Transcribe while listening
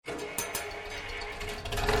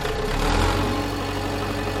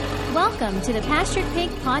Welcome to the Pastured Pig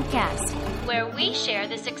Podcast, where we share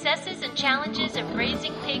the successes and challenges of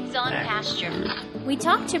raising pigs on pasture. We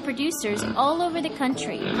talk to producers all over the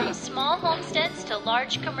country, From small homesteads to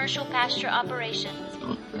large commercial pasture operations.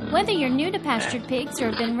 Whether you're new to pastured pigs or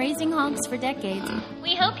have been raising hogs for decades,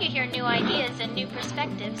 We hope you hear new ideas and new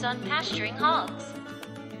perspectives on pasturing hogs.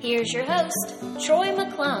 here's your host, Troy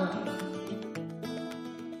McClung.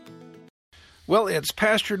 Well, it's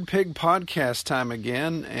Pastured Pig Podcast time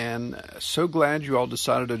again, and so glad you all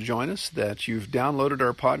decided to join us, that you've downloaded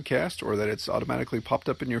our podcast or that it's automatically popped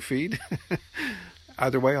up in your feed.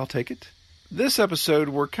 Either way, I'll take it. This episode,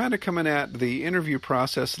 we're kind of coming at the interview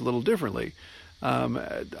process a little differently. A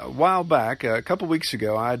while back, a couple weeks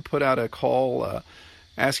ago, I'd put out a call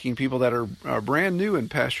asking people that are brand new in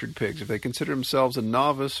pastured pigs, if they consider themselves a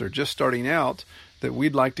novice or just starting out, that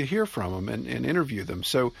we'd like to hear from them and interview them.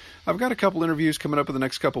 So I've got a couple interviews coming up in the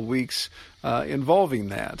next couple weeks involving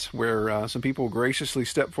that, where some people graciously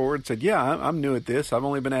stepped forward and said, yeah, I'm new at this. I've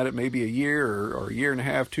only been at it maybe a year or a year and a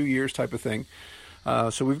half, 2 years type of thing.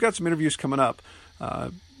 So we've got some interviews coming up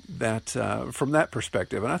that from that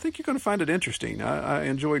perspective. And I think you're going to find it interesting. I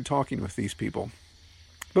enjoyed talking with these people.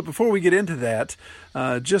 But before we get into that,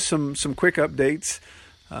 just some quick updates.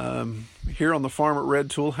 Here on the farm at Red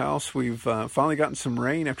Tool House, we've finally gotten some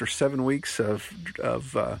rain after 7 weeks of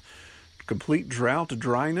complete drought,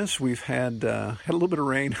 dryness. We've had a little bit of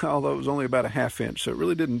rain, although it was only about a half inch, so it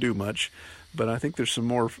really didn't do much. But I think there's some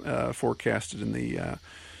more forecasted in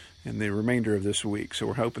the remainder of this week, so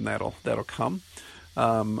we're hoping that'll come.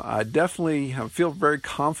 I definitely feel very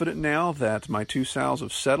confident now that my two sows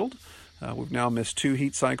have settled. We've now missed 2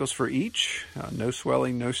 heat cycles for each. No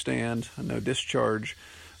swelling, no stand, no discharge.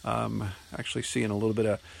 Actually seeing a little bit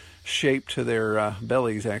of shape to their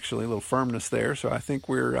bellies, actually a little firmness there. So I think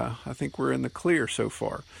we're in the clear so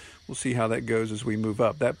far. We'll see how that goes as we move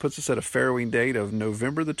up. That puts us at a farrowing date of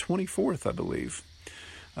November the 24th, I believe.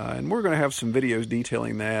 And we're going to have some videos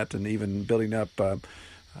detailing that and even building up.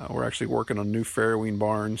 We're actually working on new farrowing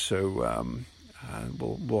barns, so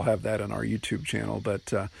we'll have that on our YouTube channel. But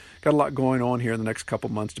got a lot going on here in the next couple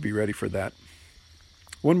months to be ready for that.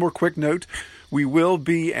 One more quick note. We will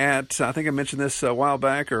be at, I think I mentioned this a while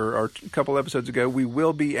back or a couple episodes ago, we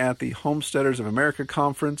will be at the Homesteaders of America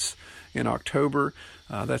Conference in October.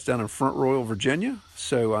 That's down in Front Royal, Virginia.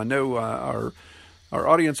 So I know our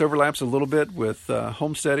audience overlaps a little bit with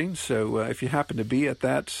homesteading. So if you happen to be at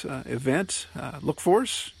that event, look for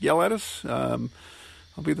us, yell at us. I'll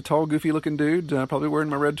be the tall, goofy-looking dude, probably wearing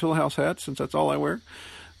my Red Tool House hat, since that's all I wear.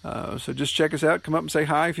 So just check us out. Come up and say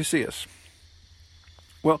hi if you see us.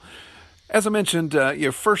 Well, as I mentioned,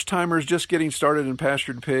 first-timers just getting started in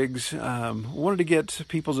pastured pigs, wanted to get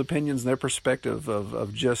people's opinions and their perspective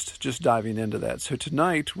of just diving into that. So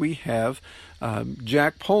tonight we have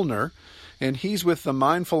Jack Poellner, and he's with the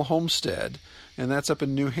Mindful Homestead, and that's up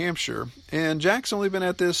in New Hampshire. And Jack's only been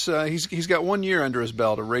at this, he's got 1 year under his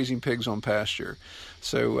belt of raising pigs on pasture.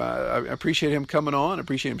 So I appreciate him coming on. I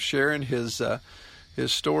appreciate him sharing his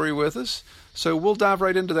story with us. So we'll dive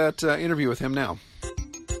right into that interview with him now.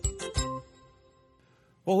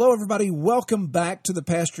 Well, hello, everybody. Welcome back to the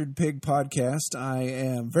Pastured Pig Podcast. I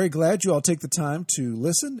am very glad you all take the time to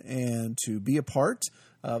listen and to be a part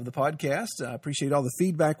of the podcast. I appreciate all the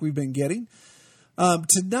feedback we've been getting.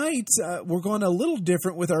 Tonight, we're going a little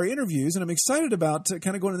different with our interviews, and I'm excited about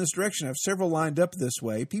kind of going in this direction. I have several lined up this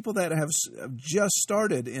way, people that have just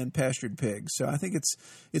started in pastured pigs. So I think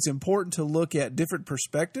it's important to look at different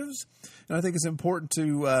perspectives, and I think it's important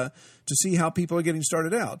to see how people are getting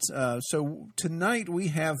started out. So tonight we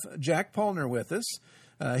have Jack Poellner with us.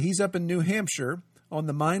 He's up in New Hampshire on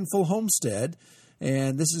the Mindful Homestead,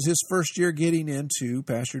 and this is his first year getting into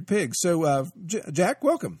pastured pigs. So Jack,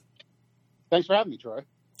 welcome. Thanks for having me, Troy.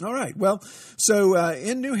 All right. Well, so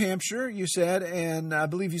in New Hampshire, you said, and I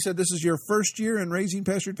believe you said this is your first year in raising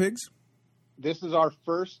pastured pigs? This is our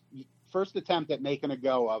first attempt at making a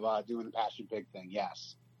go of doing the pastured pig thing,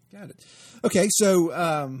 yes. Got it. Okay,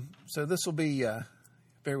 so this will be,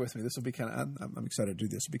 bear with me, this will be kind of, I'm excited to do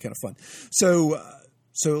this. It'll be kind of fun. So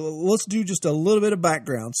let's do just a little bit of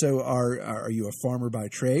background. So are you a farmer by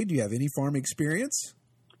trade? Do you have any farm experience?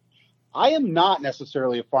 I am not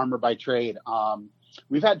necessarily a farmer by trade.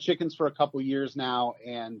 We've had chickens for a couple years now,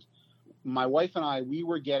 and my wife and I, we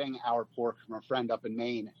were getting our pork from a friend up in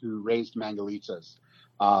Maine who raised Mangalitsa's.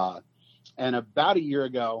 And about a year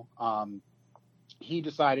ago, he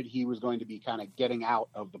decided he was going to be kind of getting out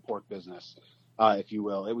of the pork business, if you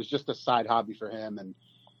will. It was just a side hobby for him. And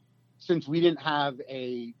since we didn't have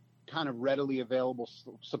a kind of readily available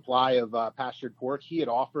supply of pastured pork, he had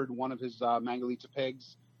offered one of his Mangalitsa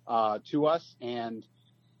pigs to us, and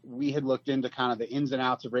we had looked into kind of the ins and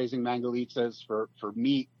outs of raising Mangalitsa's for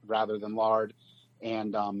meat rather than lard.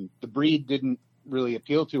 And the breed didn't really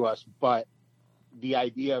appeal to us, but the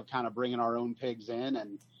idea of kind of bringing our own pigs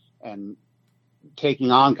in and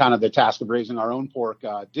taking on kind of the task of raising our own pork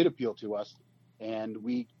did appeal to us. And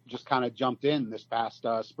we just kind of jumped in this past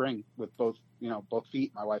spring with both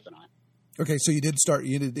feet, my wife and I. Okay, so you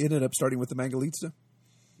ended up starting with the Mangalitsa?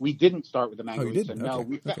 We didn't start with the Mangalitsa. Oh, you didn't? No,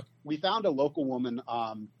 Okay. We found a local woman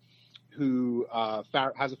who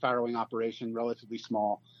has a farrowing operation, relatively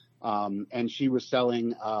small, and she was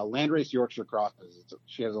selling landrace Yorkshire crosses.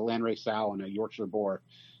 She has a landrace sow and a Yorkshire boar.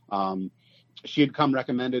 She had come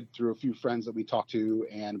recommended through a few friends that we talked to,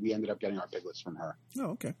 and we ended up getting our piglets from her.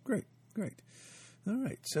 Oh, okay. Great. All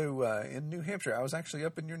right. So in New Hampshire, I was actually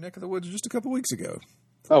up in your neck of the woods just a couple weeks ago.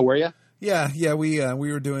 Oh, were you? Yeah. We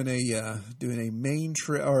were doing a Maine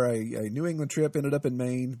trip or a New England trip. Ended up in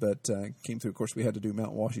Maine, but came through. Of course, we had to do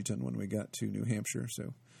Mount Washington when we got to New Hampshire.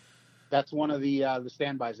 So that's one of the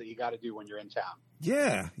standbys that you got to do when you're in town.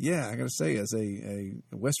 Yeah. I got to say, as a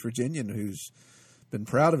West Virginian who's been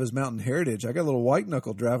proud of his mountain heritage, I got a little white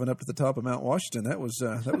knuckle driving up to the top of Mount Washington. That was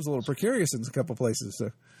a little precarious in a couple places.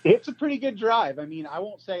 So it's a pretty good drive. I mean, I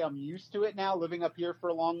won't say I'm used to it now, living up here for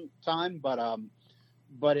a long time, but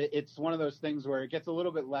it's one of those things where it gets a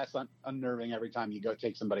little bit less unnerving every time you go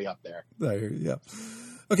take somebody up there. Yeah.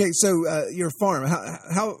 Okay, so your farm,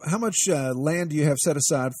 how much land do you have set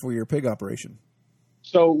aside for your pig operation?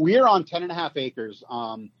 So we're on 10.5 acres,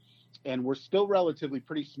 and we're still relatively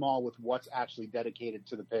pretty small with what's actually dedicated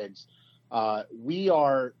to the pigs. We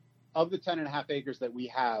are, of the 10.5 acres that we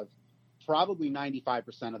have, probably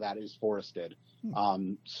 95% of that is forested,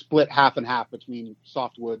 split half and half between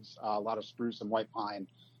softwoods, a lot of spruce and white pine,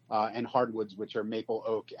 and hardwoods, which are maple,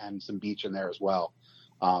 oak, and some beech in there as well.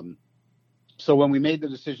 So when we made the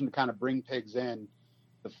decision to kind of bring pigs in,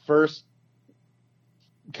 the first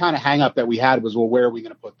kind of hang up that we had was, well, where are we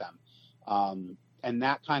going to put them? And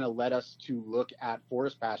that kind of led us to look at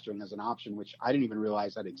forest pasturing as an option, which I didn't even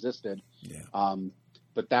realize that existed. Yeah.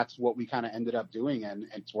 But that's what we kind of ended up doing, and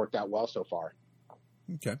it's worked out well so far.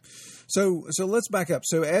 Okay. So let's back up.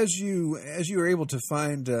 So as you were able to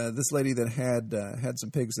find this lady that had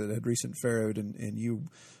some pigs that had recent farrowed, and you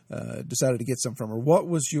decided to get some from her, what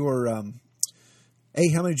was your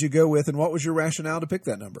how many did you go with, and what was your rationale to pick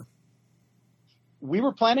that number? We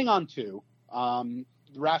were planning on 2. The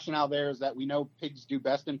rationale there is that we know pigs do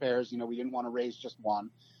best in pairs. We didn't want to raise just one.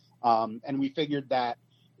 And we figured that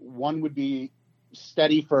one would be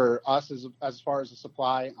steady for us as far as the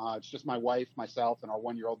supply. It's just my wife, myself, and our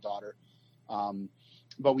 1-year-old daughter.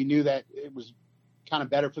 But we knew that it was kind of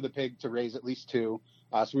better for the pig to raise at least 2.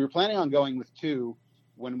 So we were planning on going with 2.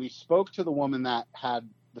 When we spoke to the woman that had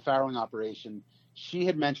the farrowing operation, she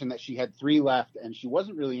had mentioned that she had 3 left, and she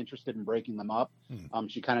wasn't really interested in breaking them up.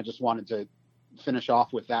 She kind of just wanted to finish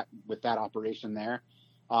off with that operation there.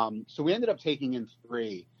 So we ended up taking in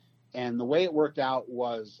 3. And the way it worked out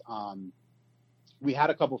was we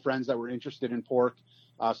had a couple friends that were interested in pork.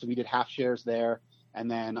 So we did half shares there.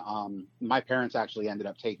 And then my parents actually ended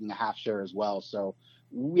up taking a half share as well. So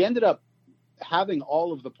we ended up having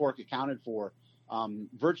all of the pork accounted for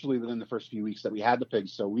virtually within the first few weeks that we had the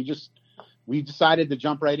pigs. So we decided to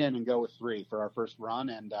jump right in and go with 3 for our first run.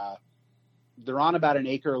 And they're on about an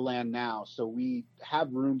acre of land now. So we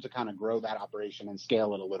have room to kind of grow that operation and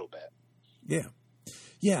scale it a little bit. Yeah.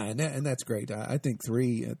 Yeah, and that's great. I think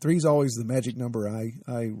 3 is always the magic number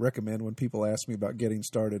I recommend when people ask me about getting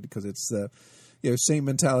started, because it's same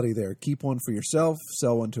mentality there. Keep one for yourself,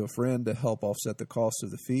 sell one to a friend to help offset the cost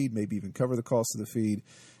of the feed, maybe even cover the cost of the feed,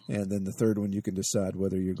 and then the third one you can decide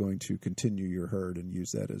whether you're going to continue your herd and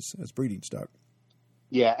use that as breeding stock.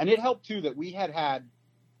 Yeah, and it helped too that we had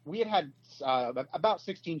about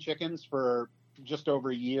 16 chickens for just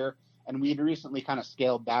over a year. And we had recently kind of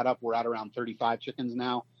scaled that up. We're at around 35 chickens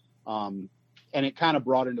now. And it kind of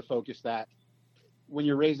brought into focus that when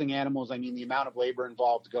you're raising animals, I mean, the amount of labor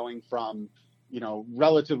involved going from,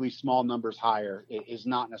 relatively small numbers higher is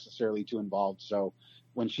not necessarily too involved. So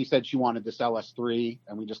when she said she wanted to sell us 3,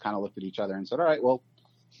 and we just kind of looked at each other and said, all right, well,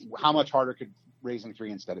 how much harder could raising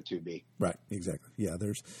 3 instead of 2 be? Right. Exactly. Yeah.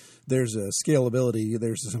 There's a scalability.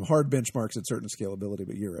 There's some hard benchmarks at certain scalability,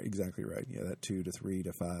 but you're exactly right. Yeah. That 2 to 3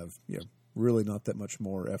 to 5. Yeah. Really not that much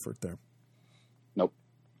more effort there. Nope.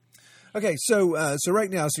 Okay. So right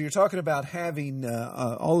now, so you're talking about having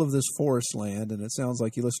all of this forest land, and it sounds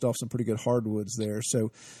like you listed off some pretty good hardwoods there.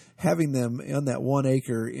 So having them on that 1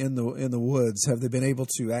 acre in the woods, have they been able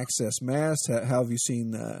to access mast? How have you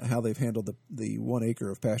seen how they've handled the 1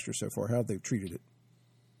 acre of pasture so far? How have they treated it?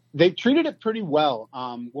 They've treated it pretty well.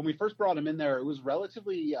 When we first brought them in there, it was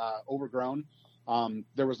relatively overgrown.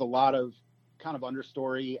 There was a lot of kind of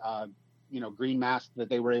understory, green mass that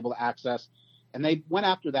they were able to access. And they went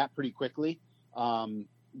after that pretty quickly,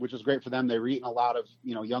 which was great for them. They were eating a lot of,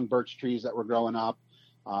 young birch trees that were growing up.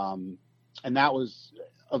 And that was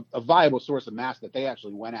a viable source of mass that they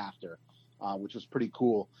actually went after, which was pretty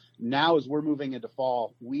cool. Now, as we're moving into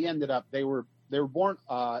fall, we ended up, they were born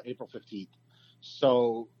April 15th.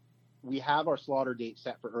 So we have our slaughter date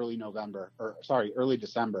set for early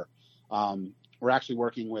December. We're actually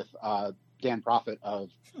working with Dan Profit of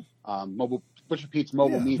Butcher Pete's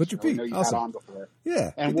Mobile Meats. Butcher Pete. I know you Awesome. had on before.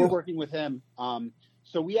 Yeah. And we're working with him.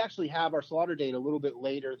 So we actually have our slaughter date a little bit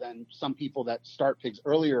later than some people that start pigs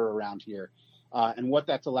earlier around here. And what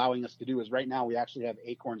that's allowing us to do is right now we actually have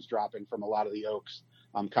acorns dropping from a lot of the oaks,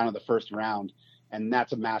 kind of the first round. And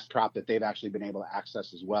that's a mass crop that they've actually been able to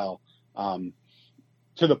access as well.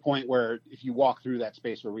 To the point where if you walk through that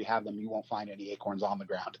space where we have them, you won't find any acorns on the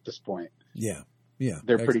ground at this point. Yeah. Yeah.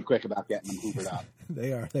 They're pretty quick about getting them hoovered up.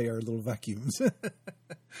 They are little vacuums.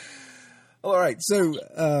 All right. So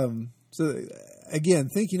again,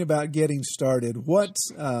 thinking about getting started, what,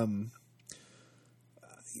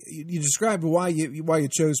 you described why you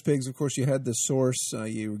chose pigs. Of course, you had the source.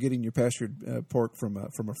 You were getting your pastured pork from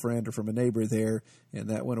a friend or from a neighbor there, and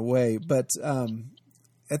that went away. But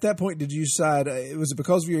at that point, did you decide? Was it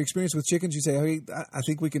because of your experience with chickens? You say, "Hey, I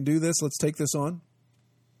think we can do this. Let's take this on."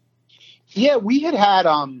 Yeah, we had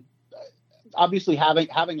obviously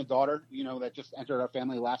having a daughter, that just entered our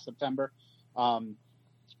family last September.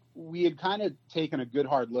 We had kind of taken a good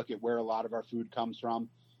hard look at where a lot of our food comes from.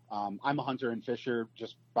 I'm a hunter and fisher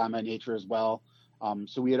just by my nature as well.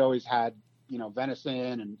 So we had always had,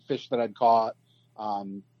 venison and fish that I'd caught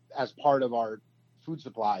as part of our food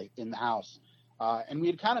supply in the house. And we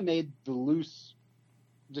had kind of made the loose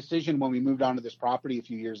decision when we moved onto this property a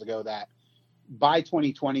few years ago that by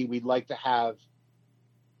 2020, we'd like to have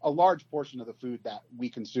a large portion of the food that we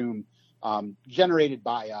consume generated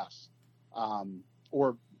by us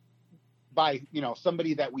or by,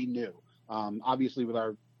 somebody that we knew. Obviously, with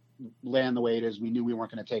our land the way it is, we knew we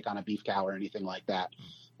weren't going to take on a beef cow or anything like that.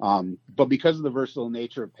 But because of the versatile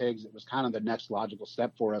nature of pigs, it was kind of the next logical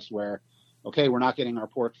step for us where, okay, we're not getting our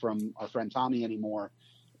pork from our friend Tommy anymore.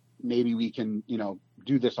 Maybe we can,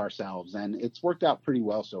 do this ourselves. And it's worked out pretty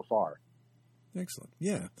well so far. Excellent.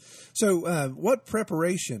 Yeah. So what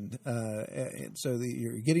preparation,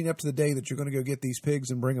 you're getting up to the day that you're going to go get these pigs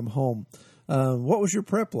and bring them home. What was your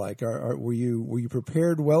prep like? Were you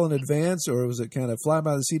prepared well in advance, or was it kind of fly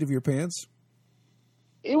by the seat of your pants?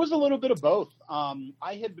 It was a little bit of both.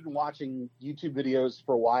 I had been watching YouTube videos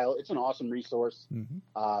for a while. It's an awesome resource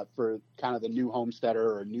for kind of the new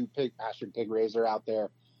homesteader or new pastured pig raiser out there.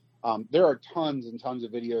 There are tons and tons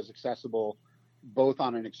of videos accessible, both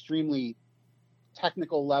on an extremely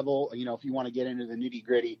technical level, if you want to get into the nitty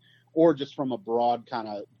gritty, or just from a broad kind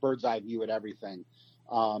of bird's eye view at everything.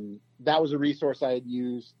 That was a resource I had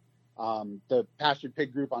used. The Pastured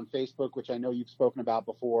Pig group on Facebook, which I know you've spoken about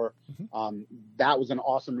before. That was an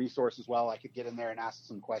awesome resource as well. I could get in there and ask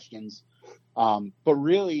some questions. But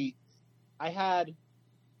really, I had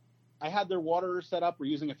their water set up. We're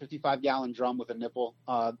using a 55-gallon drum with a nipple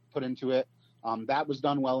put into it. That was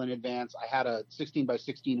done well in advance. I had a 16 by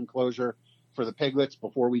 16 enclosure for the piglets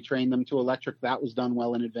before we trained them to electric. That was done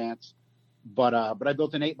well in advance. But I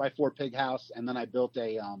built an 8x4 pig house, and then I built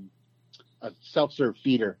a self-serve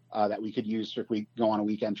feeder that we could use if we go on a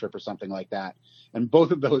weekend trip or something like that. And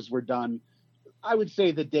both of those were done, I would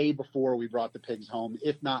say, the day before we brought the pigs home,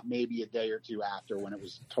 if not maybe a day or two after, when it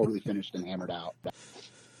was totally finished and hammered out.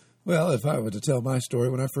 Well, if I were to tell my story,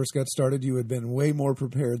 when I first got started, you had been way more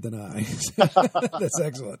prepared than I. That's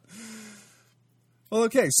excellent. Well,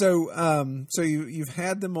 okay, so you've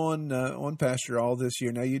had them on pasture all this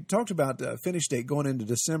year. Now, you talked about finish date going into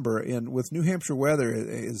December, and with New Hampshire weather,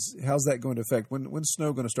 how's that going to affect? When's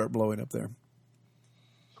snow going to start blowing up there?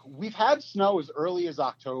 We've had snow as early as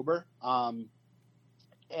October, and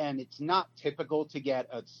it's not typical to get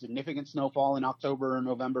a significant snowfall in October or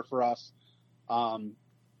November for us.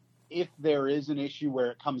 If there is an issue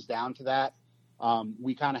where it comes down to that,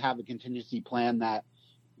 we kind of have a contingency plan that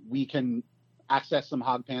we can access some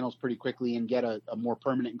hog panels pretty quickly and get a more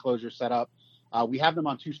permanent enclosure set up. We have them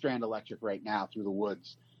on 2-strand electric right now through the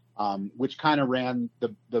woods, which kind of ran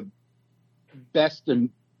the best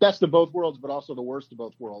of both worlds, but also the worst of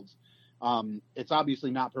both worlds. It's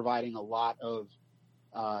obviously not providing a lot of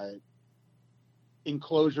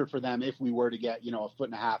enclosure for them. If we were to get, 1.5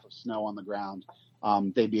 feet of snow on the ground,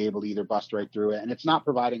 they'd be able to either bust right through it. And it's not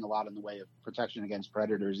providing a lot in the way of protection against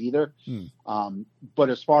predators either. But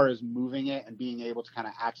as far as moving it and being able to kind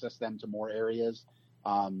of access them to more areas,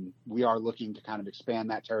 we are looking to kind of expand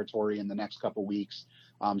that territory in the next couple weeks.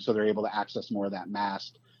 So they're able to access more of that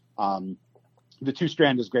mast. The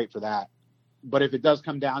 2-strand is great for that. But if it does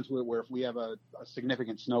come down to it, where if we have a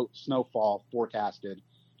significant snowfall forecasted,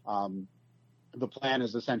 the plan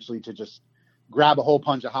is essentially to just grab a whole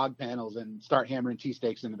bunch of hog panels and start hammering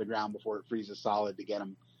T-stakes into the ground before it freezes solid to get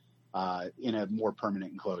them in a more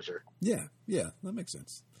permanent enclosure. Yeah, that makes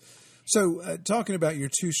sense. So talking about your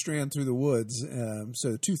 2-strand through the woods,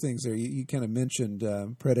 so 2 things there. You kind of mentioned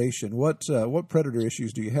predation. What predator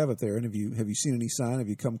issues do you have up there? And have you seen any sign? Have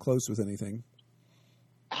you come close with anything?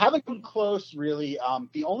 Haven't come close, really.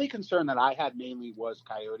 The only concern that I had mainly was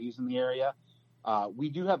coyotes in the area. We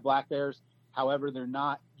do have black bears. However, they're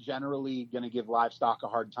not generally going to give livestock a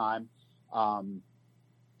hard time.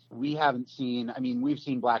 We've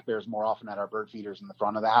seen black bears more often at our bird feeders in the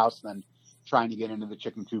front of the house than trying to get into the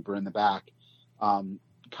chicken coop or in the back.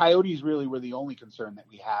 Coyotes really were the only concern that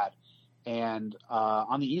we had. And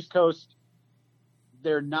on the East Coast,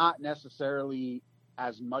 they're not necessarily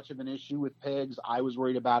as much of an issue with pigs. I was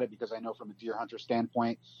worried about it because I know from a deer hunter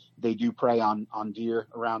standpoint, they do prey on deer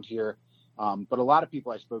around here. But a lot of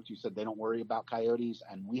people I spoke to said they don't worry about coyotes,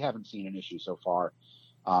 and we haven't seen an issue so far.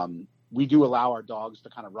 We do allow our dogs to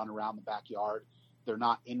kind of run around the backyard. They're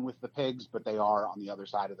not in with the pigs, but they are on the other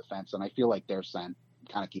side of the fence, and I feel like their scent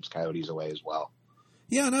kind of keeps coyotes away as well.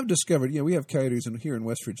 Yeah, and I've discovered, we have coyotes here in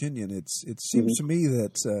West Virginia, and it seems to me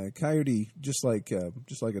that coyote, just like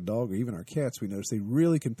a dog or even our cats, we notice they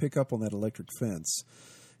really can pick up on that electric fence.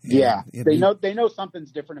 And they know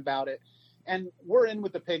something's different about it. And we're in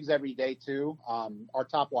with the pigs every day too. Our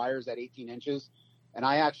top wire is at 18 inches, and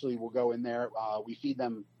I actually will go in there. We feed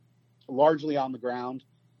them largely on the ground.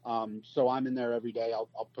 So I'm in there every day.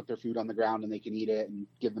 I'll put their food on the ground and they can eat it and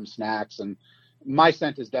give them snacks. And my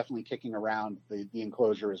scent is definitely kicking around the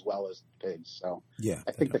enclosure as well as the pigs. So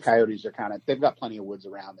I think the coyotes are they've got plenty of woods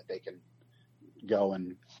around that they can go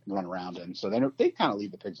and run around in. So they kind of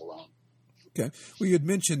leave the pigs alone. Okay. Well, you had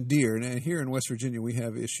mentioned deer, and here in West Virginia we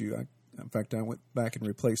have issue. In fact, I went back and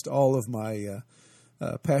replaced all of my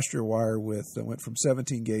pasture wire went from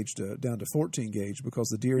 17 gauge down to 14 gauge because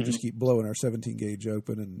the deer just keep blowing our 17 gauge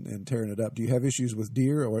open and tearing it up. Do you have issues with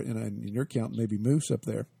deer, or in your count maybe moose up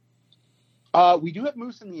there? We do have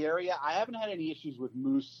moose in the area. I haven't had any issues with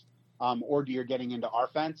moose or deer getting into our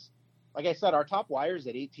fence. Like I said, our top wire is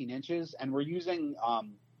at 18 inches, and we're using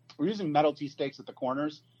metal T-stakes at the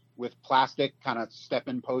corners with plastic kind of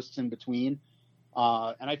step-in posts in between.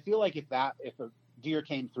 And I feel like if a deer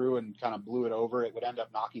came through and kind of blew it over, it would end up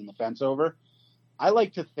knocking the fence over. I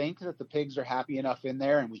like to think that the pigs are happy enough in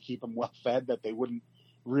there and we keep them well fed that they wouldn't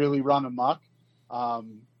really run amok.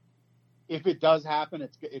 If it does happen,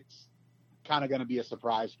 it's kind of going to be a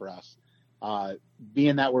surprise for us.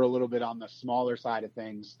 Being that we're a little bit on the smaller side of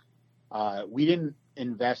things, we didn't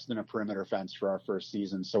invest in a perimeter fence for our first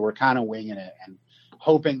season, so we're kind of winging it and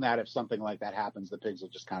hoping that if something like that happens, the pigs will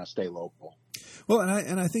just kind of stay local. Well,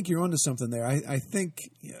 and I think you're onto something there. I think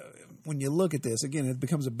when you look at this, again, it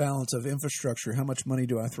becomes a balance of infrastructure. How much money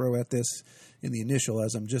do I throw at this in the initial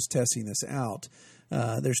as I'm just testing this out?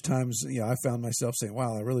 There's times, I found myself saying,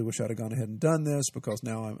 wow, I really wish I'd have gone ahead and done this because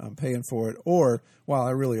now I'm paying for it, or, wow,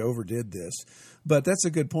 I really overdid this. But that's a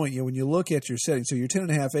good point. When you look at your setting, so you're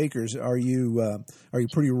 10.5 acres, are you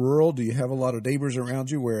pretty rural? Do you have a lot of neighbors around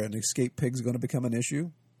you where an escaped pig is going to become an issue?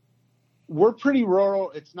 We're pretty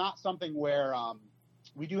rural. It's not something where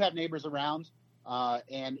we do have neighbors around,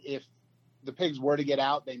 and if the pigs were to get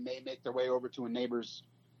out, they may make their way over to a neighbor's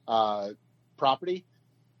property.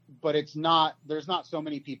 But there's not so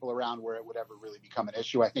many people around where it would ever really become an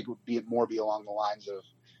issue. I think it would be along the lines of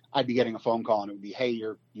I'd be getting a phone call and it would be, hey,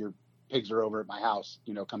 your pigs are over at my house,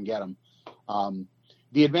 come get them.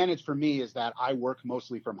 The advantage for me is that I work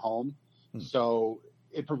mostly from home. So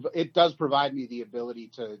it does provide me the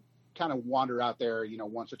ability to kind of wander out there,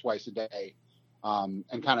 once or twice a day,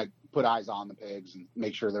 and kind of put eyes on the pigs and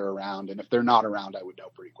make sure they're around. And if they're not around, I would know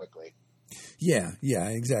pretty quickly. Yeah,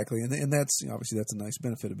 exactly. And that's obviously that's a nice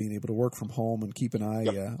benefit of being able to work from home and keep an eye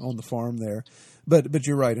on the farm there. But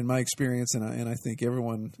you're right. In my experience, and I think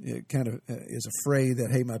everyone kind of is afraid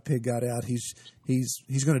that, hey, my pig got out. He's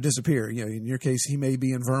going to disappear. In your case, he may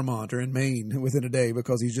be in Vermont or in Maine within a day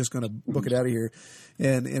because he's just going to book it out of here.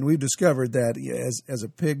 And we've discovered that as a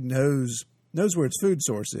pig knows knows where its food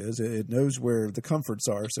source is. It knows where the comforts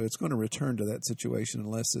are, so it's going to return to that situation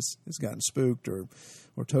unless it's gotten spooked or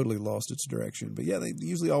totally lost its direction. But yeah, they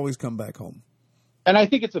usually always come back home. And I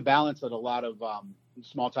think it's a balance that a lot of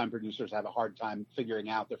small-time producers have a hard time figuring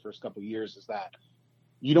out their first couple of years, is that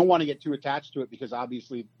you don't want to get too attached to it because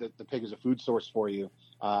obviously the pig is a food source for you,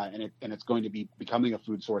 and it's going to be becoming a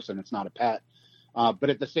food source, and it's not a pet. But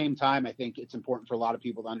at the same time, I think it's important for a lot of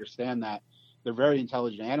people to understand that they're very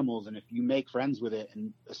intelligent animals, and if you make friends with it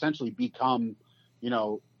and essentially become,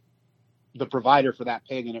 the provider for that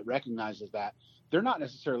pig, and it recognizes that, they're not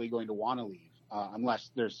necessarily going to want to leave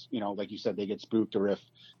unless there's, like you said, they get spooked, or if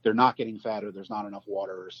they're not getting fed, or there's not enough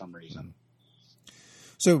water or some reason.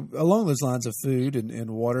 So along those lines of food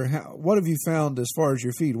and water, what have you found as far as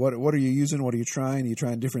your feed? What are you using? What are you trying? Are you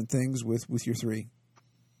trying different things with your three?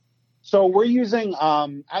 So we're using,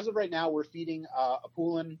 as of right now, we're feeding a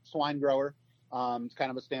Poulin swine grower. It's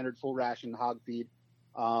kind of a standard full ration hog feed.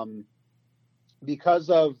 Because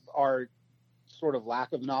of our sort of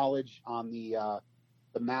lack of knowledge on the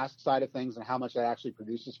mast side of things and how much that actually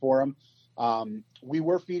produces for them, we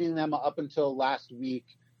were feeding them up until last week.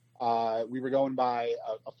 We were going by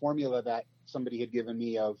a formula that somebody had given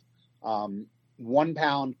me of 1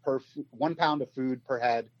 pound of food per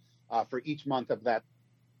head for each month of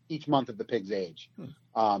the pig's age.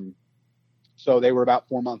 So they were about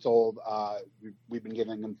 4 months old. We've been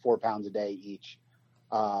giving them 4 pounds a day each.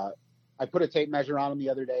 I put a tape measure on them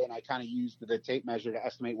the other day, and I kind of used the tape measure to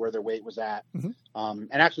estimate where their weight was at,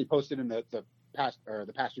 and actually posted in the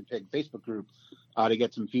Pastured Pig Facebook group to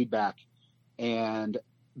get some feedback. And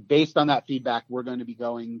based on that feedback, we're going to be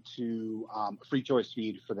going to a free choice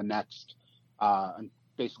feed for the next,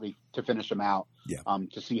 basically to finish them out,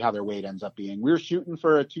 to see how their weight ends up being. We're shooting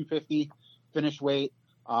for a 250 finish weight.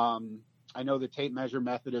 I know the tape measure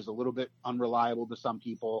method is a little bit unreliable to some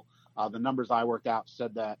people. The numbers I worked out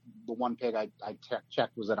said that the one pig I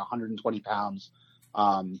checked was at 120 pounds.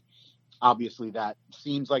 Obviously, that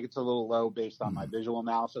seems like it's a little low based on my visual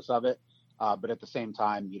analysis of it. But at the same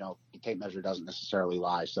time, the tape measure doesn't necessarily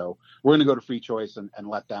lie. So we're going to go to free choice and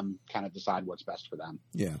let them kind of decide what's best for them.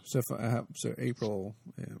 Yeah. So April,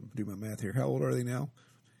 do my math here. How old are they now?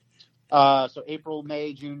 So April,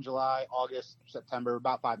 May, June, July, August, September,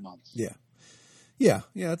 about 5 months. Yeah.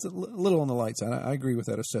 It's a little on the light side. I agree with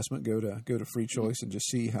that assessment. Go to free choice and just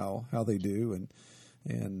see how they do.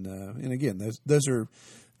 And again, those are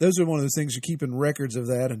one of the things, you're keeping records of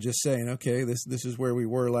that and just saying, okay, this is where we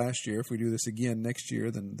were last year. If we do this again next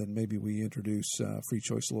year, then maybe we introduce free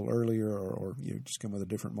choice a little earlier, or just come with a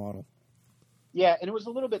different model. Yeah, and it was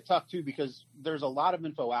a little bit tough too, because there's a lot of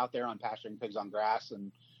info out there on pasturing pigs on grass,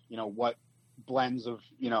 and what blends of,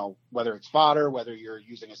 whether it's fodder, whether you're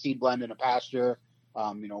using a seed blend in a pasture,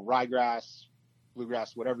 ryegrass,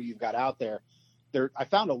 bluegrass, whatever you've got out there. I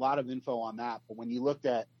found a lot of info on that, but when you looked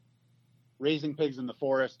at raising pigs in the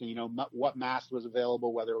forest and, what mast was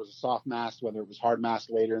available, whether it was a soft mast, whether it was hard mast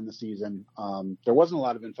later in the season, there wasn't a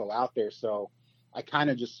lot of info out there. So I kind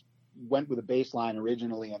of just went with a baseline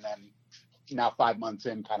originally, and then now 5 months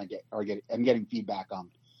in, kind of getting feedback on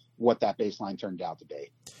what that baseline turned out to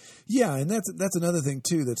be. Yeah, and that's another thing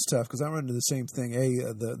too that's tough, because I run into the same thing.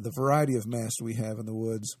 The variety of mast we have in the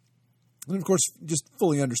woods, and of course, just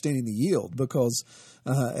fully understanding the yield, because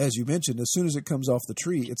as you mentioned, as soon as it comes off the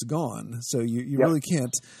tree, it's gone. So you really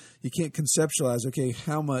can't conceptualize, okay,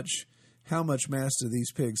 how much mast do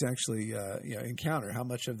these pigs actually encounter? How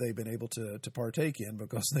much have they been able to partake in,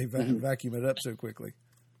 because they vacuum it up so quickly?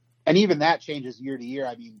 And even that changes year to year.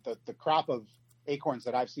 I mean, the crop of acorns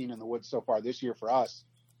that I've seen in the woods so far this year for us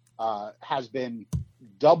has been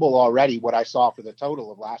double already what I saw for the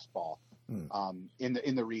total of last fall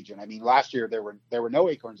in the region. I mean, last year there were no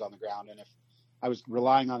acorns on the ground, and if I was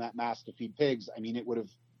relying on that mast to feed pigs, I mean, it would have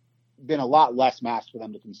been a lot less mast for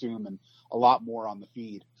them to consume and a lot more on the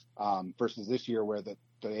feed versus this year where the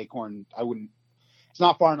acorn, it's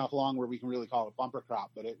not far enough along where we can really call it a bumper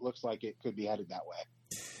crop, but it looks like it could be headed that way.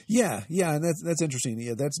 Yeah, and that's interesting.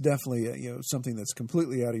 Yeah, that's definitely something that's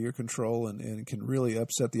completely out of your control and can really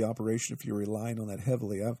upset the operation if you're relying on that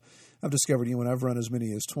heavily. I've discovered when I've run as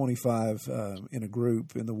many as 25 in a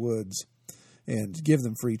group in the woods and give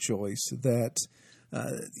them free choice, that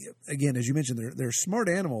again, as you mentioned, they're smart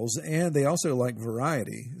animals, and they also like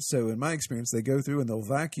variety. So in my experience, they go through and they'll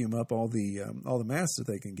vacuum up all the mast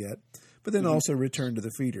that they can get, but then also return to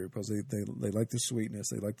the feeder, because they like the sweetness,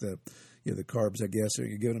 they like the the carbs, I guess, or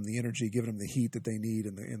you're giving them the energy, giving them the heat that they need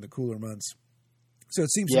in the cooler months. So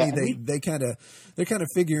it seems to me they're kind of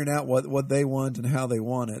figuring out what they want and how they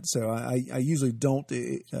want it. So I usually don't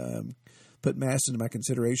put mast into my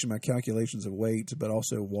consideration, my calculations of weight, but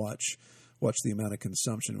also watch watch the amount of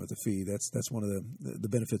consumption with the feed. That's one of the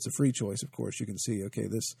benefits of free choice. Of course, you can see, okay,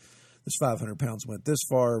 this 500 pounds went this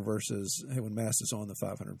far versus, hey, when Mast is on, the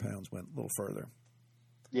 500 pounds went a little further.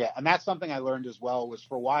 Yeah, and that's something I learned as well. Was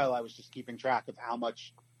for a while I was just keeping track of how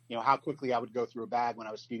much, how quickly I would go through a bag when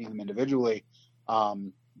I was feeding them individually.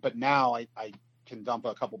 But now I can dump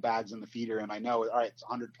a couple bags in the feeder, and I know, all right, it's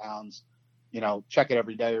 100 pounds. Check it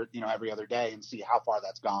every day or every other day and see how far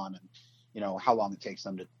that's gone and how long it takes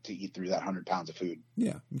them to eat through that 100 pounds of food.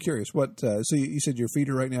 Yeah, I'm curious. What? So you said your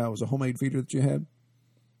feeder right now was a homemade feeder that you had?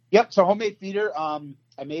 Yep. So homemade feeder.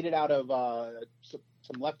 I made it out of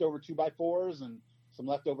some leftover 2x4s and some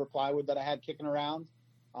leftover plywood that I had kicking around.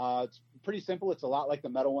 It's pretty simple. It's a lot like the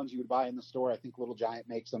metal ones you would buy in the store. I think Little Giant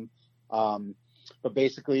makes them. But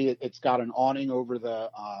basically, it's got an awning over the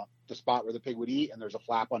spot where the pig would eat, and there's a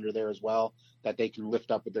flap under there as well that they can lift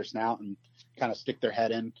up with their snout and kind of stick their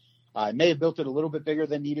head in. I may have built it a little bit bigger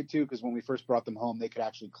than needed to, because when we first brought them home, they could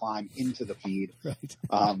actually climb into the feed right.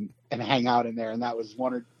 And hang out in there. And that was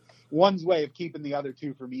one's way of keeping the other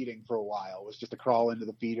two from eating for a while, was just to crawl into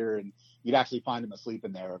the feeder, and you'd actually find them asleep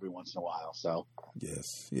in there every once in a while. So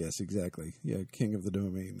yes, exactly. Yeah, king of the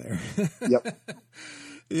domain there. Yep.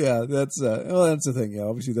 Yeah, that's the thing. Yeah,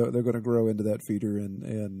 obviously they're going to grow into that feeder,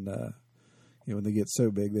 and when they get so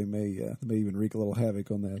big, they may even wreak a little havoc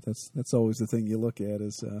on that. That's always the thing you look at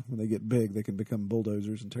is when they get big, they can become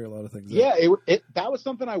bulldozers and tear a lot of things up. Yeah, that was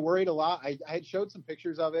something I worried a lot. I had showed some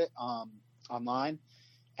pictures of it online,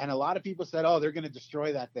 and a lot of people said, "Oh, they're going to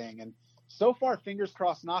destroy that thing." And so far, fingers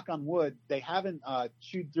crossed, knock on wood, they haven't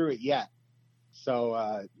chewed through it yet.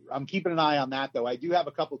 So I'm keeping an eye on that, though. I do have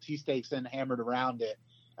a couple T-stakes hammered around it,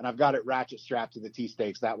 and I've got it ratchet strapped to the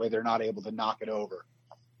T-stakes. That way they're not able to knock it over.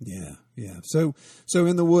 Yeah. So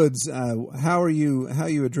in the woods, how are you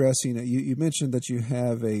addressing it? You mentioned that you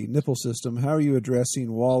have a nipple system. How are you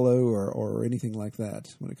addressing wallow or anything like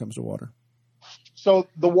that when it comes to water? So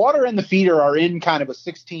the water and the feeder are in kind of a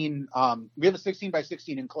 16, we have a 16 by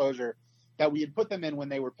 16 enclosure that we had put them in when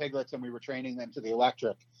they were piglets and we were training them to the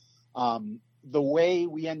electric. The way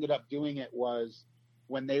we ended up doing it was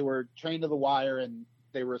when they were trained to the wire and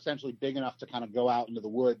they were essentially big enough to kind of go out into the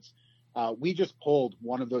woods, we just pulled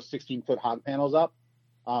one of those 16-foot hog panels up.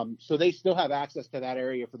 So they still have access to that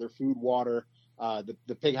area for their food, water.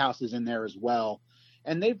 The pig house is in there as well.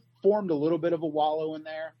 And they've formed a little bit of a wallow in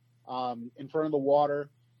there in front of the water.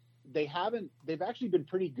 They've actually been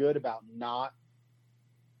pretty good about not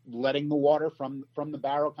letting the water from the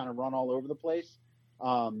barrel kind of run all over the place.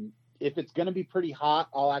 If it's going to be pretty hot,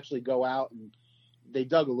 I'll actually go out, and they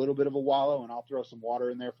dug a little bit of a wallow, and I'll throw some water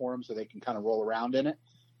in there for them so they can kind of roll around in it.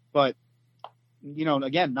 But,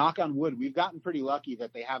 again, knock on wood, we've gotten pretty lucky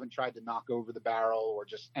that they haven't tried to knock over the barrel or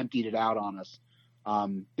just emptied it out on us.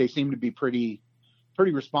 They seem to be pretty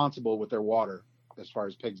responsible with their water as far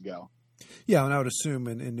as pigs go. Yeah, and I would assume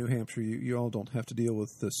in New Hampshire, you all don't have to deal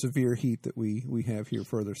with the severe heat that we have here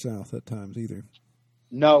further south at times either.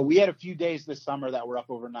 No, we had a few days this summer that were up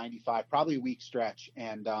over 95, probably a week stretch.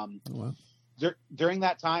 And wow. During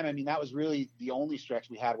that time, that was really the only stretch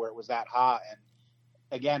we had where it was that hot. And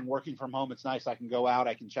again, working from home, it's nice. I can go out,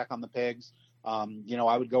 I can check on the pigs. I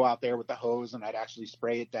would go out there with the hose and I'd actually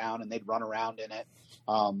spray it down and they'd run around in it,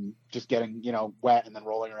 just getting, wet and then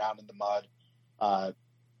rolling around in the mud.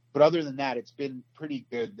 But other than that, it's been pretty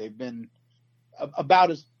good. They've been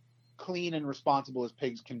about as clean and responsible as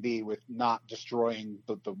pigs can be with not destroying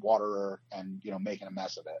the water and, making a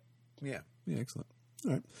mess of it. Yeah, excellent.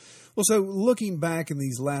 All right. Well, so looking back in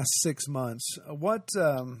these last 6 months, what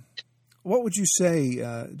would you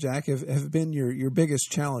say, Jack, have been your biggest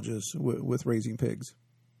challenges with raising pigs?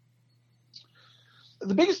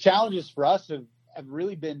 The biggest challenges for us have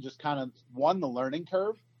really been just kind of, one, the learning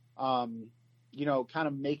curve, kind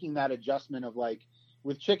of making that adjustment of like,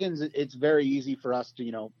 with chickens, it's very easy for us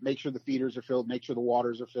to, make sure the feeders are filled, make sure the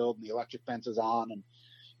waters are filled and the electric fence is on. And,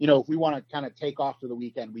 if we want to kind of take off for the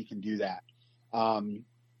weekend, we can do that.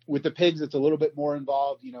 With the pigs, it's a little bit more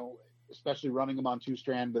involved, especially running them on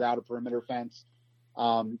 2-strand without a perimeter fence,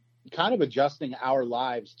 kind of adjusting our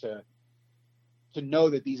lives to know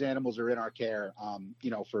that these animals are in our care,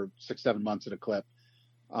 for 6-7 months at a clip.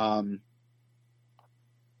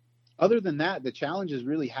 Other than that, the challenges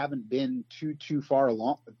really haven't been too far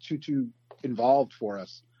along, too involved for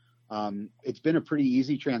us. It's been a pretty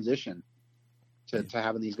easy transition to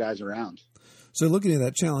having these guys around. So looking at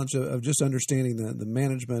that challenge of just understanding the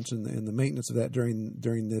management and the maintenance of that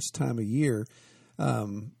during this time of year, how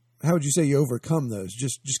would you say you overcome those?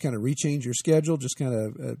 Just kind of rechange your schedule, just kind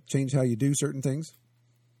of change how you do certain things?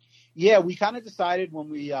 Yeah, we kind of decided when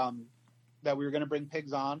we that we were going to bring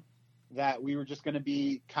pigs on that we were just going to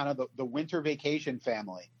be kind of the winter vacation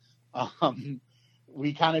family.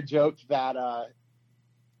 We kind of joked that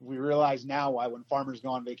we realize now why when farmers go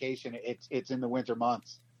on vacation, it's in the winter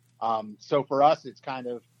months. So for us, it's kind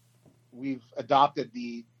of, we've adopted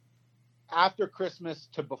the after Christmas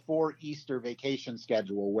to before Easter vacation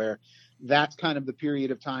schedule, where that's kind of the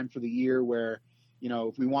period of time for the year where, you know,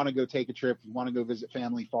 if we want to go take a trip, if we want to go visit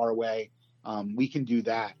family far away, we can do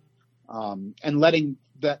that. And letting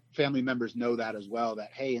that family members know that as well,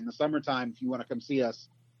 that, hey, in the summertime, if you want to come see us,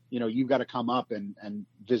 you know, you've got to come up and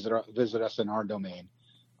visit us in our domain.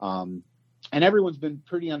 And everyone's been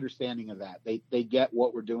pretty understanding of that. They get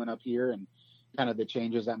what we're doing up here and kind of the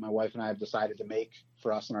changes that my wife and I have decided to make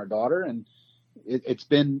for us and our daughter. And it's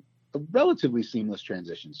been a relatively seamless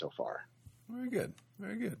transition so far. Very good.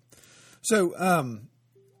 Very good. So, I'm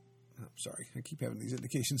sorry, I keep having these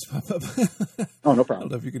indications pop up. Oh, no problem. I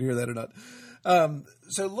don't know if you can hear that or not.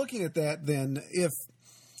 So looking at that, then, if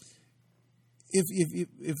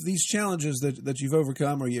these challenges that you've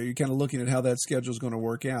overcome, or you're kind of looking at how that schedule is going to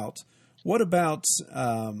work out, what about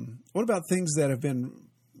things that have been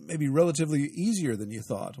maybe relatively easier than you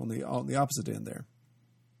thought on the opposite end there?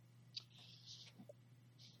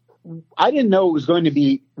 I didn't know it was going to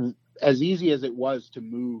be as easy as it was to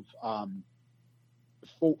move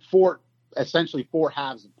essentially four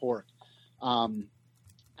halves of pork.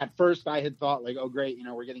 At first, I had thought like, oh, great, you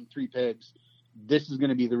know, we're getting 3 pigs. This is going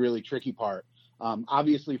to be the really tricky part.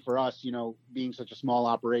 Obviously, for us, you know, being such a small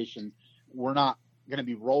operation, we're not going to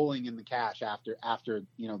be rolling in the cash after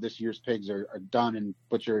you know, this year's pigs are done and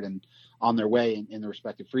butchered and on their way in the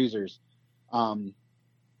respective freezers.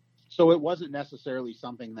 So it wasn't necessarily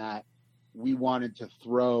something that we wanted to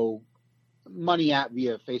throw money at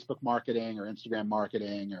via Facebook marketing or Instagram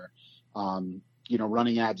marketing or, you know,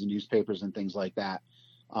 running ads in newspapers and things like that.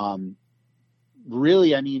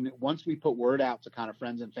 Really, I mean, once we put word out to kind of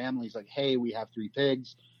friends and families, like, hey, we have 3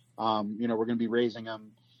 pigs, you know, we're going to be raising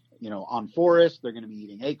them, you know, on forest. They're going to be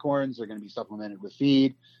eating acorns. They're going to be supplemented with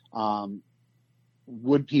feed.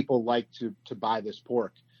 Would people like to buy this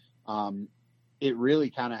pork? It really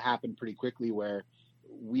kind of happened pretty quickly where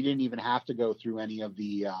we didn't even have to go through any of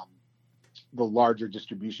the larger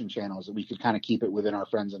distribution channels, that we could kind of keep it within our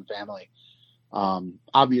friends and family.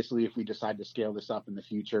 Obviously, if we decide to scale this up in the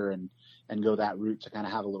future and go that route to kind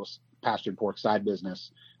of have a little pastured pork side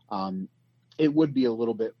business, it would be a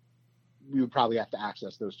little bit, we would probably have to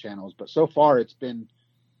access those channels. But so far it's been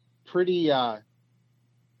pretty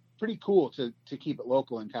cool to keep it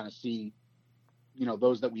local and kind of see, you know,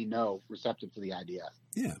 those that we know receptive to the idea.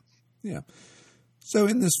 Yeah. Yeah. So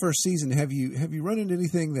in this first season, have you run into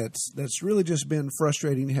anything that's really just been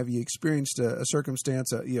frustrating? Have you experienced a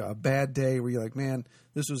circumstance, a bad day where you're like, man,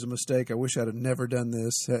 this was a mistake. I wish I'd have never done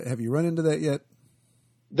this. Have you run into that yet?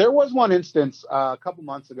 There was one instance a couple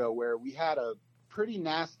months ago where we had a pretty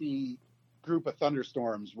nasty group of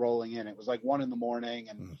thunderstorms rolling in. It was like 1 a.m,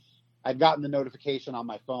 and I'd gotten the notification on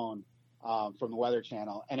my phone from the Weather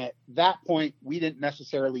Channel. And at that point, we didn't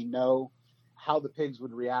necessarily know how the pigs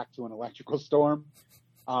would react to an electrical storm.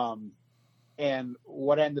 And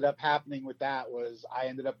what ended up happening with that was I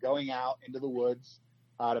ended up going out into the woods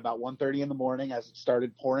at about 1:30 in the morning as it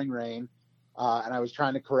started pouring rain. And I was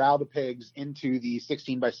trying to corral the pigs into the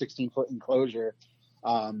 16 by 16 foot enclosure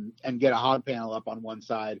and get a hog panel up on one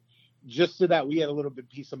side, just so that we had a little bit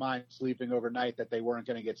of peace of mind sleeping overnight that they weren't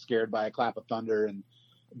going to get scared by a clap of thunder and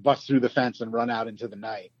bust through the fence and run out into the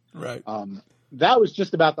night. Right. That was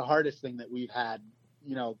just about the hardest thing that we've had.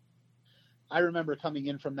 You know, I remember coming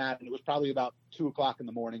in from that, and it was probably about 2:00 in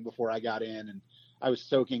the morning before I got in, and I was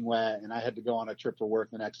soaking wet, and I had to go on a trip for work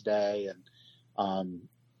the next day. And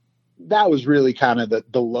that was really kind of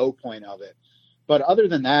the low point of it. But other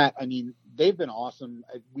than that, I mean, they've been awesome.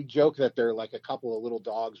 We joke that they're like a couple of little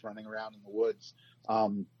dogs running around in the woods.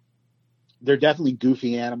 They're definitely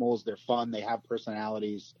goofy animals. They're fun. They have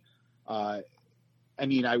personalities. I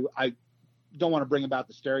mean, I don't want to bring about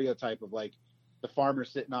the stereotype of like the farmer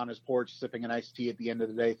sitting on his porch sipping an iced tea at the end of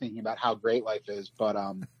the day thinking about how great life is, but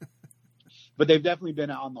they've definitely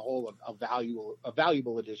been on the whole a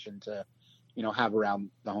valuable addition to, you know, have around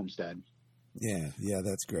the homestead. Yeah,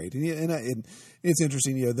 that's great, and it's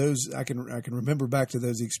interesting. You know, those I can remember back to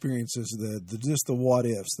those experiences, just the what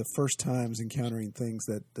ifs, the first times encountering things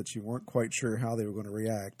that you weren't quite sure how they were going to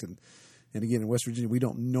react, and again in West Virginia we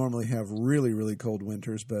don't normally have really, really cold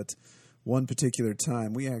winters, but one particular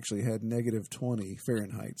time we actually had -20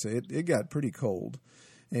 Fahrenheit, so it got pretty cold.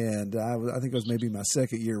 And I think it was maybe my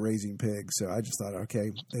second year raising pigs, so I just thought,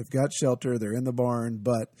 okay, they've got shelter, they're in the barn,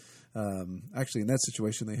 but actually in that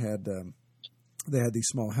situation they had these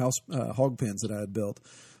small house hog pens that I had built.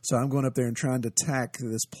 So I'm going up there and trying to tack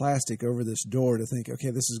this plastic over this door to think, okay,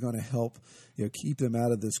 this is going to help, keep them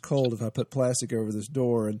out of this cold if I put plastic over this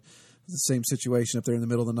door. And the same situation up there in the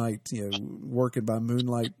middle of the night, working by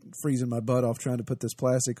moonlight, freezing my butt off trying to put this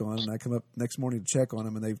plastic on. And I come up next morning to check on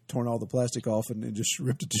them, and they've torn all the plastic off and just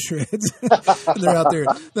ripped it to shreds. And they're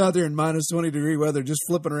out there in minus 20-degree weather, just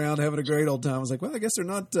flipping around, having a great old time. I was like, well, I guess they're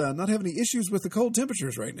not having any issues with the cold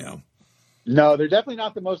temperatures right now. No, they're definitely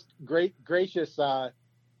not the most gracious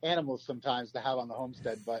animals sometimes to have on the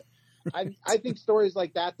homestead. But I think stories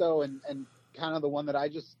like that, though, and kind of the one that I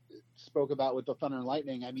just spoke about with the thunder and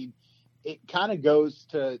lightning, I mean, it kind of goes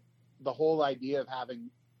to the whole idea of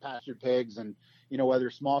having pastured pigs and,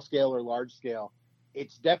 whether small scale or large scale,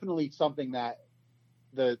 it's definitely something that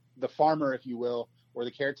the farmer, if you will, or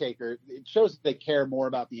the caretaker, it shows that they care more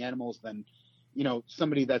about the animals than,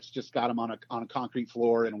 somebody that's just got them on a concrete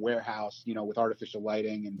floor in a warehouse, with artificial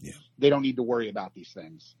lighting, and they don't need to worry about these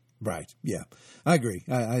things. Right. Yeah, I agree.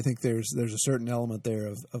 I think there's a certain element there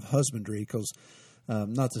of husbandry, because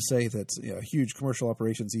not to say that a huge commercial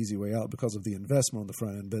operation is easy way out because of the investment on the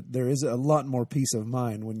front end, but there is a lot more peace of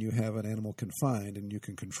mind when you have an animal confined and you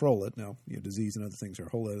can control it. Now, disease and other things are a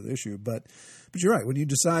whole other issue, but you're right. When you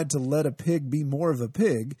decide to let a pig be more of a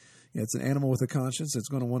pig, it's an animal with a conscience. It's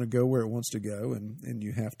going to want to go where it wants to go, and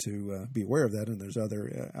you have to be aware of that. And there's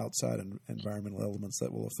other outside environmental elements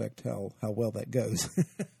that will affect how well that goes.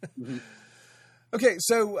 Mm-hmm. Okay,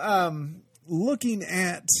 so looking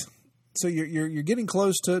at. So you're getting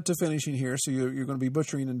close to finishing here. So you're going to be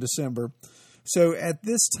butchering in December. So at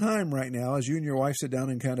this time right now, as you and your wife sit down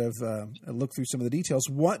and kind of look through some of the details,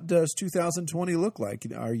 what does 2020 look like?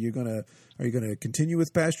 Are you going to continue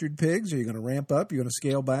with pastured pigs? Are you going to ramp up? Are you going to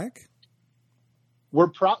scale back?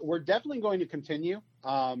 We're definitely going to continue.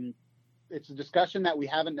 It's a discussion that we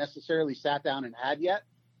haven't necessarily sat down and had yet.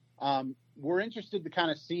 We're interested to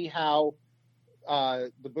kind of see how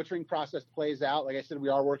the butchering process plays out. Like I said, we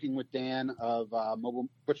are working with Dan of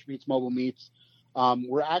Butcher Beats Mobile Meats.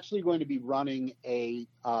 We're actually going to be running a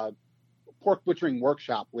pork butchering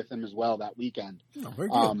workshop with him as well that weekend. Oh, very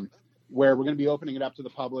good. Where we're going to be opening it up to the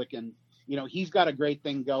public. And, he's got a great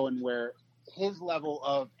thing going where his level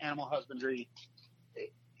of animal husbandry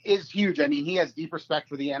is huge. I mean, he has deep respect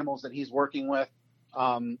for the animals that he's working with.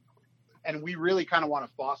 And we really kind of want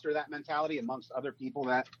to foster that mentality amongst other people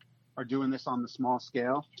that are doing this on the small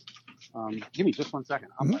scale. Give me just 1 second.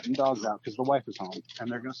 I'm letting dogs out because the wife is home and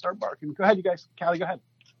they're going to start barking. Go ahead, you guys. Callie, go ahead.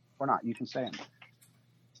 Or not. You can stay in.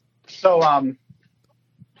 So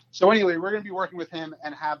anyway, we're going to be working with him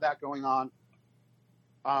and have that going on.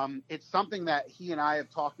 It's something that he and I have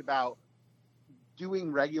talked about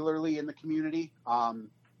doing regularly in the community.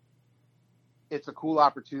 It's a cool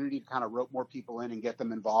opportunity to kind of rope more people in and get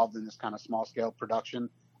them involved in this kind of small scale production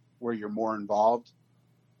where you're more involved.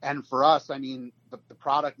 And for us, I mean, the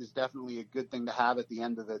product is definitely a good thing to have at the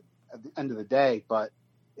end of the day, but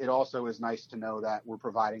it also is nice to know that we're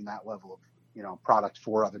providing that level of, product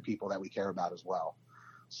for other people that we care about as well.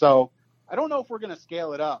 So I don't know if we're going to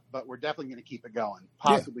scale it up, but we're definitely going to keep it going,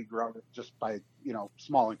 possibly grow it just by,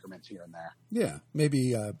 small increments here and there. Yeah.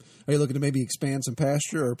 Maybe, are you looking to maybe expand some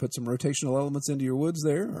pasture or put some rotational elements into your woods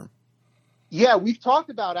there? Or? Yeah, we've talked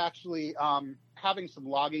about actually, having some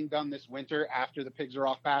logging done this winter after the pigs are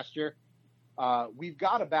off pasture. We've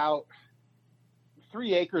got about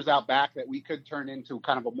 3 acres out back that we could turn into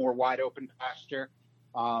kind of a more wide open pasture.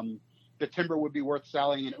 The timber would be worth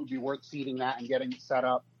selling and it would be worth seeding that and getting it set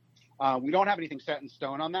up. We don't have anything set in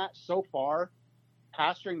stone on that. So far,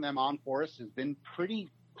 pasturing them on forest has been pretty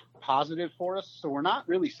positive for us. So we're not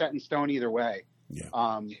really set in stone either way.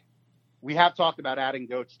 Yeah. We have talked about adding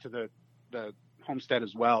goats to the homestead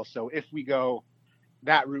as well. So if we go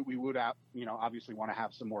that route, we would obviously want to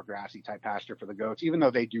have some more grassy type pasture for the goats, even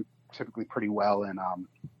though they do typically pretty well in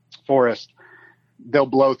forest. They'll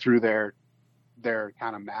blow through their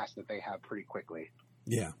kind of mass that they have pretty quickly.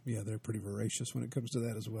 Yeah, they're pretty voracious when it comes to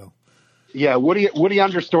that as well. Yeah, woody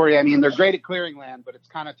understory. I mean, they're great at clearing land, but it's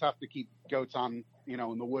kind of tough to keep goats on, in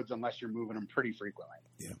the woods unless you're moving them pretty frequently.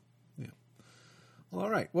 Yeah. Well, all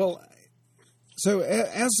right. Well, so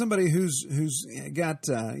as somebody who's got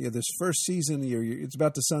this first season, it's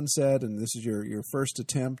about to sunset, and this is your first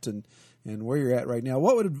attempt, and where you're at right now,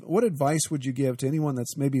 what advice would you give to anyone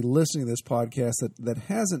that's maybe listening to this podcast that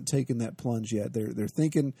hasn't taken that plunge yet? They're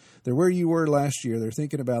thinking, they're where you were last year. They're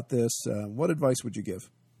thinking about this. What advice would you give?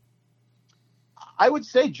 I would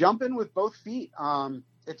say jump in with both feet.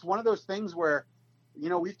 It's one of those things where,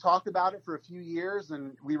 we've talked about it for a few years,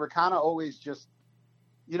 and we were kind of always just,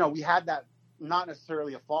 we had that, not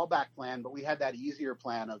necessarily a fallback plan, but we had that easier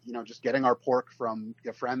plan of, just getting our pork from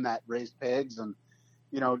a friend that raised pigs and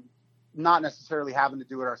not necessarily having to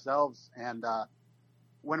do it ourselves. And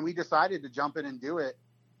when we decided to jump in and do it,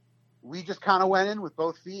 we just kind of went in with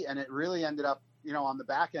both feet, and it really ended up, on the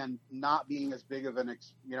back end, not being as big of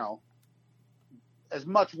as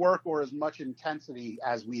much work or as much intensity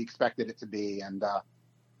as we expected it to be. And,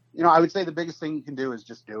 I would say the biggest thing you can do is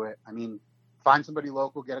just do it. I mean, find somebody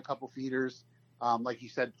local, get a couple feeders. Like you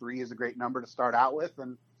said, 3 is a great number to start out with.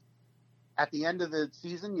 And at the end of the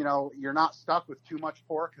season, you're not stuck with too much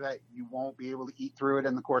pork that you won't be able to eat through it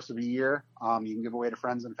in the course of a year. You can give away to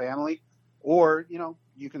friends and family, or,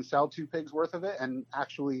 you can sell 2 pigs worth of it and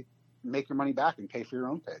actually make your money back and pay for your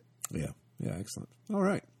own pig. Yeah. Excellent. All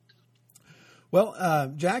right.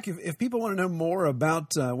 Well, Jack, if people want to know more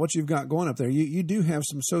about what you've got going up there, you do have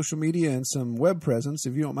some social media and some web presence.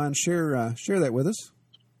 If you don't mind, share that with us.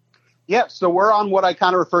 Yeah, so we're on what I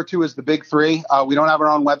kind of refer to as the big 3. We don't have our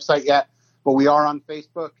own website yet, but we are on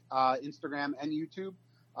Facebook, Instagram, and YouTube.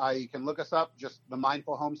 You can look us up, just The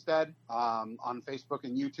Mindful Homestead on Facebook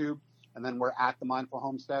and YouTube, and then we're at The Mindful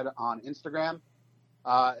Homestead on Instagram.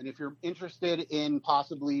 And if you're interested in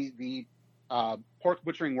possibly the pork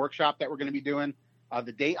butchering workshop that we're going to be doing,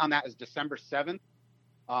 the date on that is December 7th.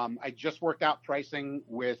 I just worked out pricing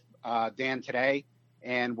with Dan today,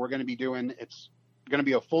 and we're going to be doing, it's going to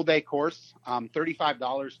be a full day course,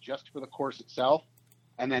 $35 just for the course itself.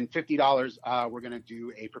 And then $50, we're going to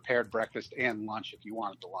do a prepared breakfast and lunch if you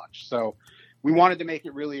wanted the lunch. So we wanted to make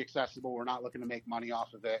it really accessible. We're not looking to make money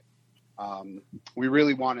off of it. We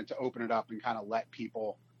really wanted to open it up and kind of let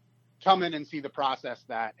people come in and see the process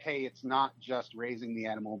that, hey, it's not just raising the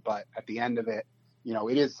animal, but at the end of it,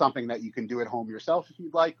 it is something that you can do at home yourself if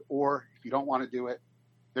you'd like, or if you don't want to do it,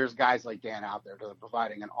 there's guys like Dan out there that are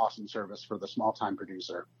providing an awesome service for the small-time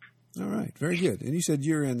producer. All right. Very good. And you said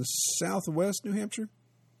you're in Southwest New Hampshire?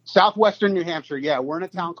 Southwestern New Hampshire, yeah. We're in a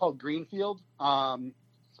town called Greenfield.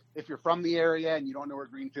 If you're from the area and you don't know where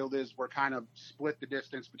Greenfield is, we're kind of split the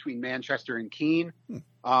distance between Manchester and Keene.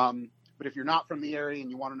 But if you're not from the area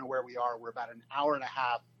and you want to know where we are, we're about an hour and a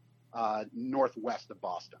half northwest of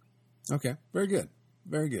Boston. Okay. Very good.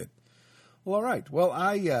 Very good. Well, all right. Well,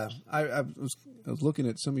 I was looking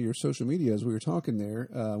at some of your social media as we were talking there.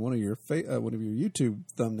 One of your YouTube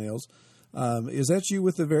thumbnails. Is that you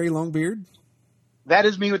with the very long beard? That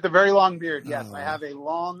is me with the very long beard. Yes, I have a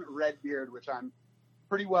long red beard, which I'm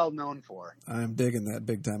pretty well known for. I'm digging that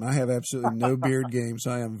big time. I have absolutely no beard game,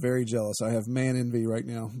 so I am very jealous. I have man envy right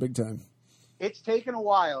now, big time. It's taken a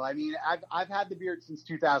while. I mean, I've had the beard since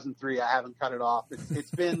 2003. I haven't cut it off.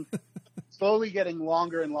 It's been slowly getting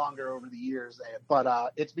longer and longer over the years,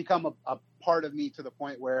 but it's become a part of me to the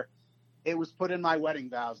point where it was put in my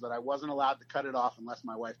wedding vows that I wasn't allowed to cut it off unless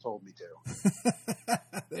my wife told me to.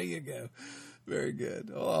 There you go. Very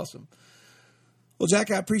good. Oh, awesome. Well,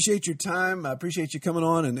 Jack, I appreciate your time. I appreciate you coming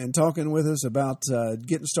on and talking with us about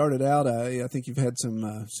getting started out. I think you've had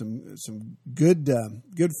some good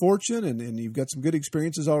fortune and you've got some good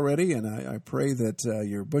experiences already. And I pray that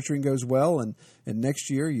your butchering goes well and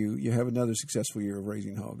next year you have another successful year of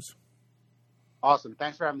raising hogs. Awesome.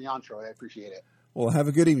 Thanks for having me on, Troy. I appreciate it. Well, have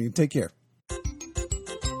a good evening. Take care.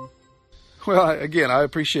 Well, again, I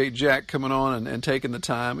appreciate Jack coming on and taking the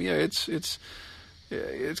time. Yeah,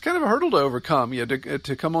 it's kind of a hurdle to overcome,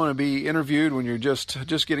 to come on and be interviewed when you're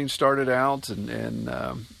just getting started out and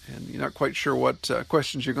you're not quite sure what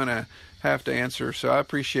questions you're going to have to answer. So I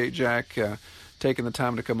appreciate Jack taking the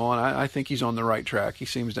time to come on. I think he's on the right track. He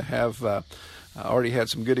seems to have already had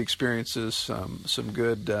some good experiences, some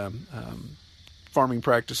good farming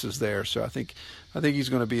practices there. So I think he's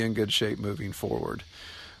going to be in good shape moving forward.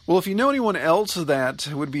 Well, if you know anyone else that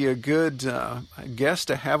would be a good guest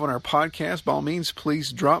to have on our podcast, by all means,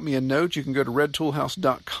 please drop me a note. You can go to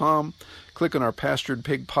redtoolhouse.com, click on our Pastured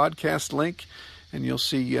Pig podcast link, and you'll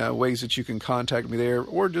see ways that you can contact me there,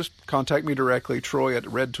 or just contact me directly, Troy at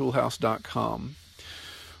redtoolhouse.com.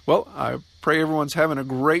 Well, I pray everyone's having a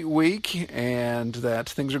great week and that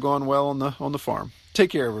things are going well on the farm. Take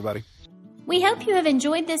care, everybody. We hope you have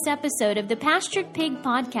enjoyed this episode of the Pastured Pig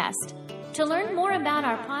Podcast. To learn more about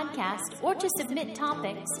our podcast or to submit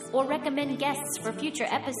topics or recommend guests for future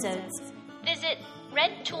episodes, visit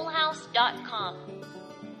redtoolhouse.com.